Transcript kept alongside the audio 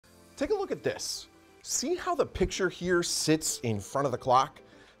Take a look at this. See how the picture here sits in front of the clock?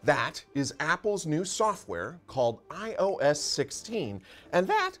 That is Apple's new software called iOS 16, and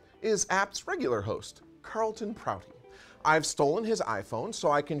that is App's regular host, Carlton Prouty. I've stolen his iPhone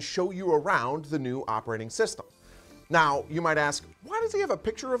so I can show you around the new operating system. Now, you might ask, why does he have a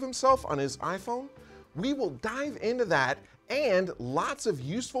picture of himself on his iPhone? We will dive into that and lots of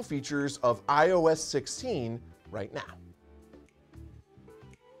useful features of iOS 16 right now.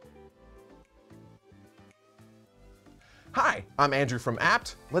 Hi, I'm Andrew from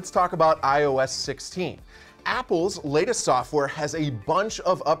Apt. Let's talk about iOS 16. Apple's latest software has a bunch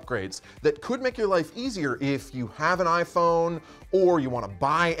of upgrades that could make your life easier if you have an iPhone, or you want to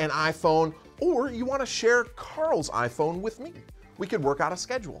buy an iPhone, or you want to share Carl's iPhone with me. We could work out a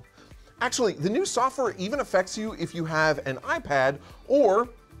schedule. Actually, the new software even affects you if you have an iPad or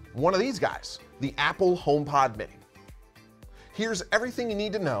one of these guys, the Apple HomePod Mini. Here's everything you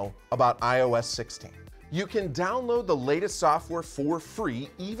need to know about iOS 16. You can download the latest software for free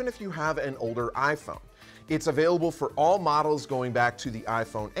even if you have an older iPhone. It's available for all models going back to the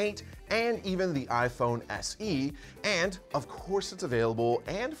iPhone 8 and even the iPhone SE, and of course it's available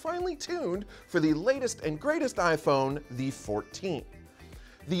and finely tuned for the latest and greatest iPhone, the 14.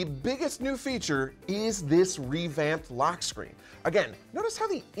 The biggest new feature is this revamped lock screen. Again, notice how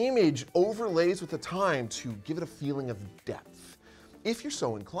the image overlays with the time to give it a feeling of depth. If you're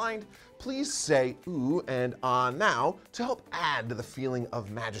so inclined, please say ooh and ah now to help add to the feeling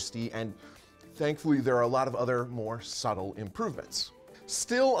of majesty, and thankfully there are a lot of other more subtle improvements.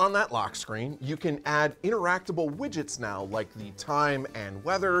 Still on that lock screen, you can add interactable widgets now like the time and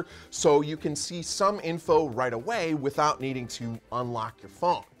weather, so you can see some info right away without needing to unlock your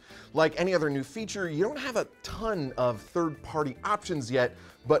phone. Like any other new feature, you don't have a ton of third-party options yet,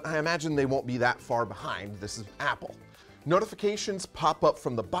 but I imagine they won't be that far behind. This is Apple. Notifications pop up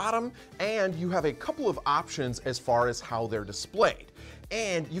from the bottom, and you have a couple of options as far as how they're displayed.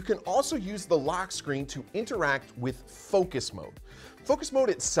 And you can also use the lock screen to interact with focus mode. Focus mode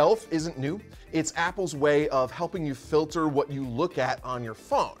itself isn't new. It's Apple's way of helping you filter what you look at on your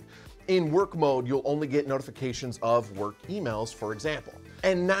phone. In work mode, you'll only get notifications of work emails, for example.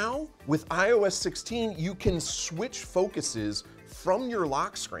 And now, with iOS 16, you can switch focuses from your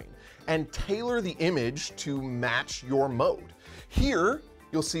lock screen and tailor the image to match your mode. Here,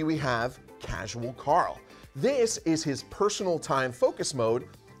 you'll see we have Casual Carl. This is his personal time focus mode,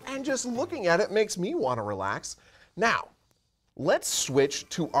 and just looking at it makes me want to relax. Now, let's switch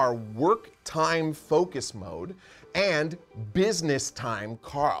to our work time focus mode and business time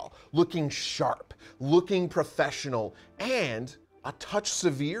Carl, looking sharp, looking professional, and a touch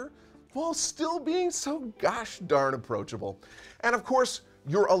severe while still being so gosh darn approachable. And of course,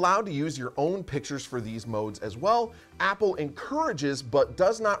 you're allowed to use your own pictures for these modes as well. Apple encourages but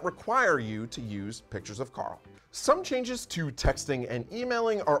does not require you to use pictures of Carl. Some changes to texting and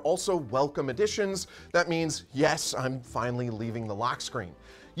emailing are also welcome additions. That means, yes, I'm finally leaving the lock screen.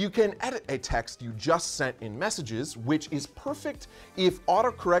 You can edit a text you just sent in Messages, which is perfect if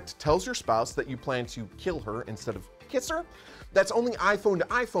autocorrect tells your spouse that you plan to kill her instead of kiss her. That's only iPhone to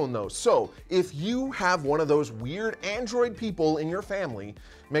iPhone though, so if you have one of those weird Android people in your family,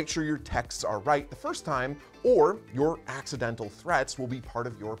 make sure your texts are right the first time, or your accidental threats will be part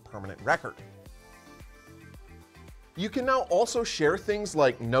of your permanent record. You can now also share things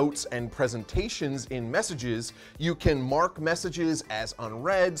like notes and presentations in Messages. You can mark messages as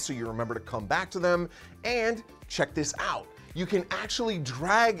unread so you remember to come back to them, and check this out. You can actually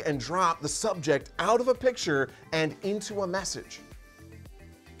drag and drop the subject out of a picture and into a message.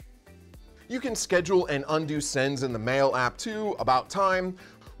 You can schedule and undo sends in the Mail app too, about time.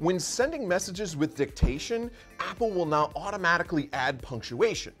 When sending messages with Dictation, Apple will now automatically add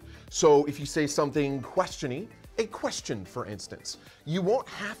punctuation. So if you say something questiony, a question for instance, you won't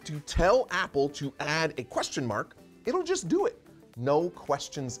have to tell Apple to add a question mark, it'll just do it. No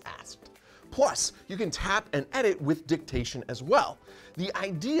questions asked. Plus, you can tap and edit with Dictation as well. The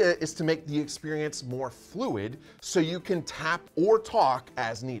idea is to make the experience more fluid so you can tap or talk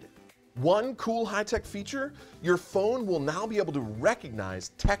as needed. One cool high-tech feature, your phone will now be able to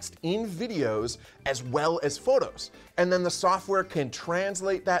recognize text in videos as well as photos. And then the software can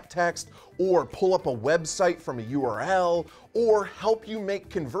translate that text or pull up a website from a URL or help you make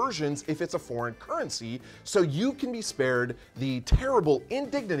conversions if it's a foreign currency, so you can be spared the terrible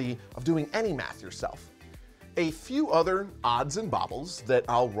indignity of doing any math yourself. A few other odds and baubles that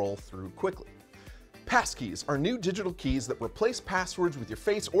I'll roll through quickly. Passkeys are new digital keys that replace passwords with your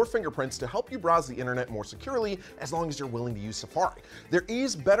face or fingerprints to help you browse the internet more securely, as long as you're willing to use Safari. There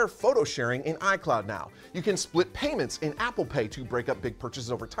is better photo sharing in iCloud now. You can split payments in Apple Pay to break up big purchases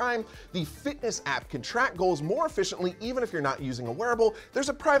over time. The fitness app can track goals more efficiently even if you're not using a wearable. There's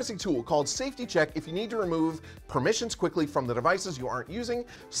a privacy tool called Safety Check if you need to remove permissions quickly from the devices you aren't using.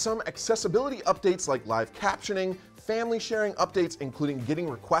 Some accessibility updates like live captioning, family sharing updates, including getting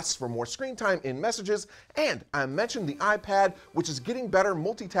requests for more screen time in messages, and I mentioned the iPad, which is getting better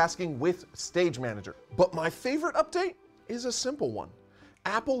multitasking with Stage Manager. But my favorite update is a simple one.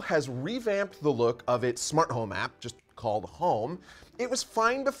 Apple has revamped the look of its smart home app, just called Home. It was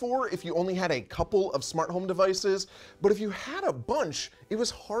fine before if you only had a couple of smart home devices, but if you had a bunch, it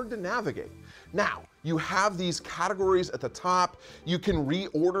was hard to navigate. Now, you have these categories at the top. You can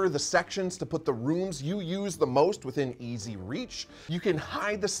reorder the sections to put the rooms you use the most within easy reach. You can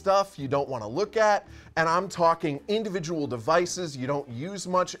hide the stuff you don't want to look at, and I'm talking individual devices you don't use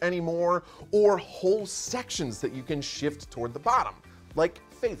much anymore, or whole sections that you can shift toward the bottom, like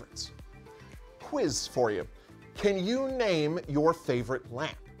favorites. Quiz for you. Can you name your favorite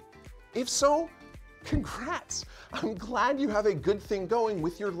lamp? If so, congrats. I'm glad you have a good thing going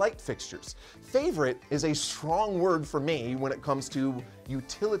with your light fixtures. Favorite is a strong word for me when it comes to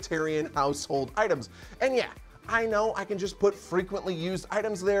utilitarian household items. And yeah, I know I can just put frequently used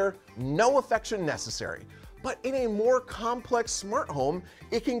items there, no affection necessary. But in a more complex smart home,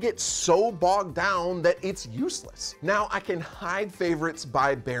 it can get so bogged down that it's useless. Now I can hide favorites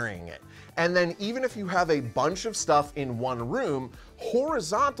by burying it. And then even if you have a bunch of stuff in one room,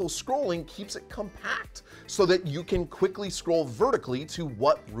 horizontal scrolling keeps it compact so that you can quickly scroll vertically to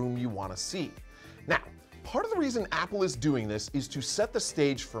what room you want to see. Now, part of the reason Apple is doing this is to set the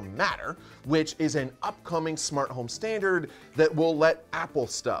stage for Matter, which is an upcoming smart home standard that will let Apple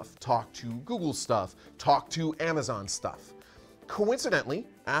stuff talk to Google stuff, talk to Amazon stuff. Coincidentally,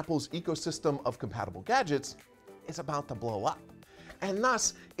 Apple's ecosystem of compatible gadgets is about to blow up. And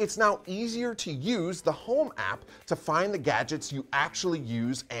thus, it's now easier to use the Home app to find the gadgets you actually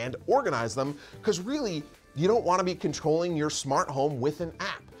use and organize them, because really, you don't want to be controlling your smart home with an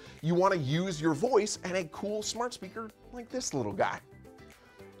app. You want to use your voice and a cool smart speaker like this little guy.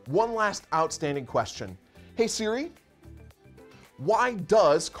 One last outstanding question. Hey Siri, why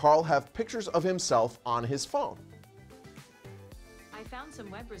does Carl have pictures of himself on his phone? I found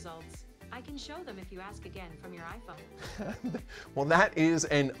some web results. I can show them if you ask again from your iPhone. Well, that is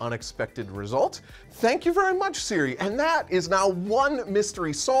an unexpected result. Thank you very much, Siri. And that is now one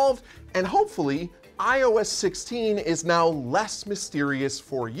mystery solved, and hopefully iOS 16 is now less mysterious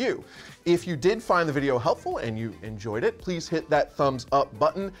for you. If you did find the video helpful and you enjoyed it, please hit that thumbs up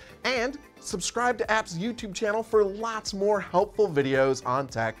button and subscribe to App's YouTube channel for lots more helpful videos on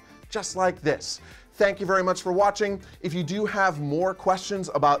tech just like this. Thank you very much for watching. If you do have more questions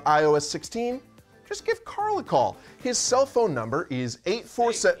about iOS 16, just give Carl a call. His cell phone number is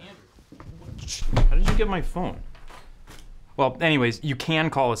 847. How did you get my phone? Well, anyways, you can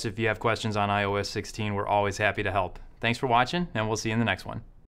call us if you have questions on iOS 16. We're always happy to help. Thanks for watching, and we'll see you in the next one.